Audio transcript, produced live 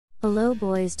Hello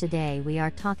boys, today we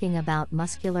are talking about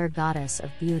muscular goddess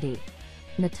of beauty,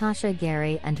 Natasha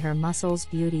Gairy, and her muscles,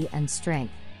 beauty and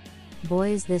strength.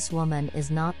 Boys, this woman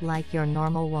is not like your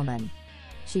normal woman.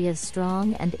 She is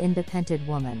strong and independent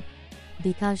woman.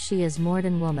 Because she is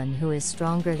modern woman who is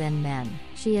stronger than men.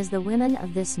 She is the women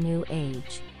of this new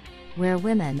age, where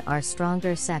women are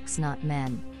stronger sex, not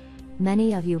men.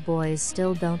 Many of you boys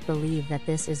still don't believe that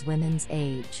this is women's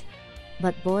age.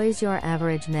 But boys, your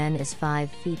average man is 5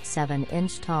 feet 7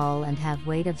 inch tall and have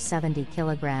weight of 70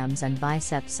 kilograms and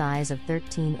bicep size of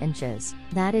 13 inches.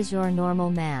 That is your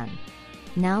normal man.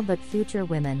 Now, but future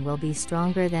women will be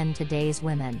stronger than today's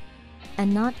women.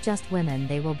 And not just women,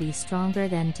 they will be stronger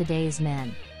than today's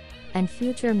men. And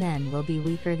future men will be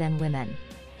weaker than women.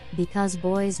 Because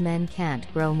boys, men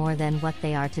can't grow more than what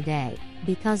they are today.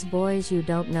 Because boys, you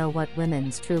don't know what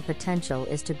women's true potential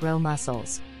is to grow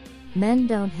muscles. Men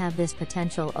don't have this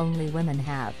potential, only women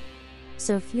have.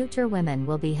 So future women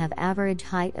will have average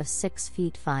height of 6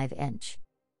 feet 5 inch.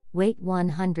 Weight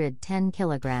 110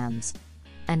 kilograms.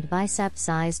 And bicep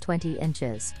size 20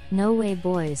 inches. No way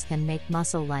boys can make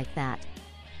muscle like that.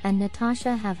 And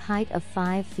Natasha have height of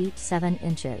 5 feet 7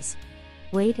 inches.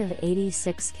 Weight of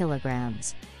 86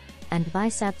 kilograms. And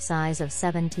bicep size of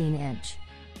 17 inch.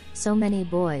 So many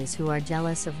boys who are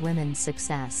jealous of women's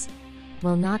success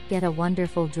will not get a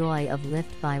wonderful joy of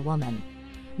lift by woman.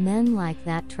 Men like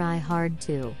that try hard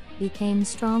to become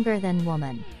stronger than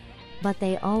woman. But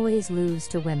they always lose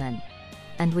to women.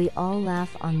 And we all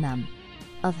laugh on them.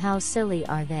 Of how silly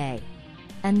are they.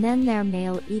 And then their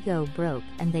male ego broke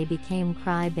and they became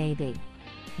cry baby.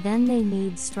 Then they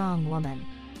need strong woman.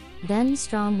 Then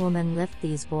strong woman lift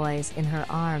these boys in her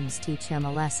arms, teach him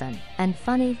a lesson. And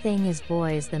funny thing is,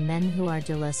 boys, the men who are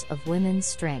jealous of women's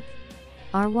strength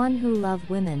are one who love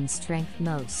women's strength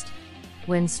most.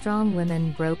 When strong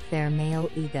women broke their male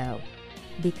ego.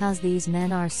 Because these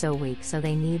men are so weak, so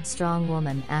they need strong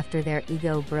woman after their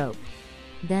ego broke.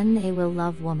 Then they will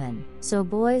love woman. So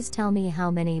boys, tell me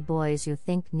how many boys you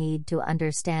think need to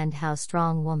understand how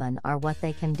strong women are, what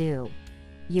they can do.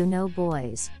 You know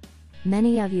boys.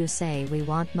 Many of you say we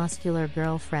want muscular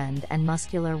girlfriend and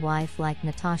muscular wife like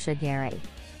Natasha Gairy.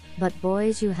 But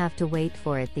boys, you have to wait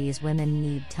for it. These women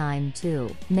need time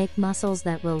to make muscles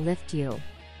that will lift you.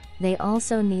 They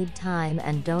also need time,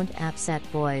 and don't upset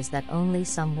boys that only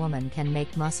some woman can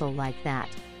make muscle like that.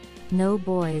 No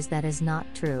boys, that is not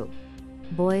true.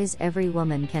 Boys, every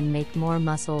woman can make more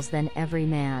muscles than every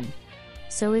man.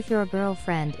 So if your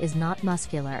girlfriend is not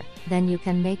muscular, then you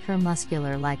can make her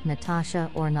muscular like Natasha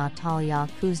or Natalia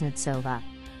Kuznetsova.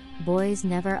 Boys,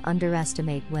 never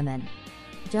underestimate women.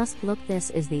 Just look, this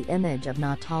is the image of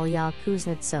Natalia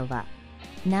Kuznetsova.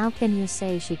 Now can you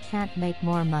say she can't make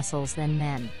more muscles than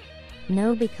men?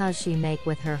 No, because she make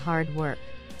with her hard work.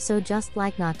 So just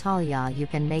like Natalia, you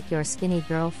can make your skinny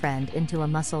girlfriend into a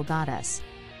muscle goddess.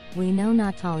 We know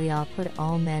Natalia put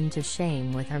all men to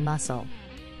shame with her muscle.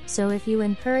 So if you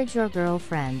encourage your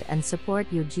girlfriend and support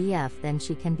UGF, then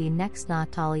she can be next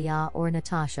Natalia or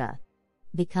Natasha.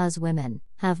 Because women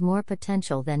have more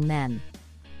potential than men.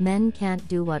 Men can't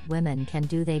do what women can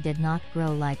do, they did not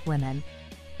grow like women.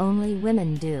 Only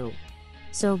women do.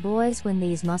 So boys, when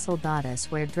these muscle goddess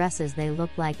wear dresses, they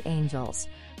look like angels.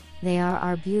 They are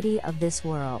our beauty of this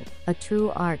world, a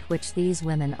true art which these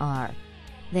women are.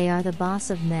 They are the boss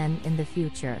of men in the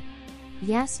future.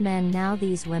 Yes, men, now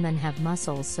these women have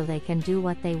muscles so they can do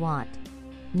what they want.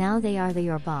 Now they are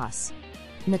your boss.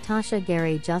 Natasha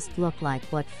Gairy just look like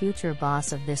what future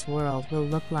boss of this world will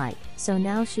look like, so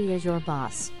now she is your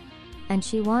boss. And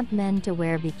she want men to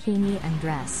wear bikini and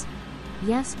dress.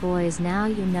 Yes boys, now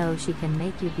you know she can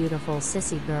make you beautiful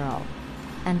sissy girl.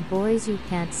 And boys, you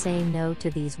can't say no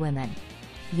to these women.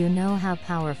 You know how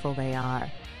powerful they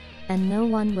are. And no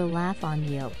one will laugh on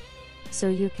you. So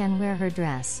you can wear her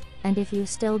dress, and if you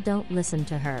still don't listen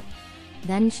to her,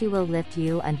 then she will lift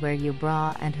you and wear you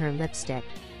bra and her lipstick.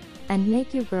 And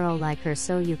make you girl like her,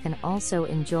 so you can also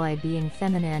enjoy being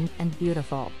feminine and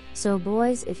beautiful. So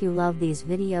boys, if you love these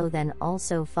video, then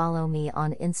also follow me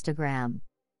on Instagram.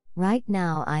 Right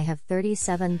now I have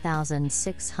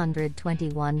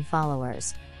 37,621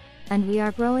 followers. And we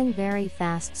are growing very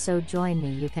fast, so join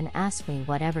me. You can ask me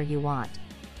whatever you want.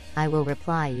 I will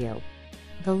reply you.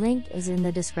 The link is in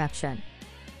the description.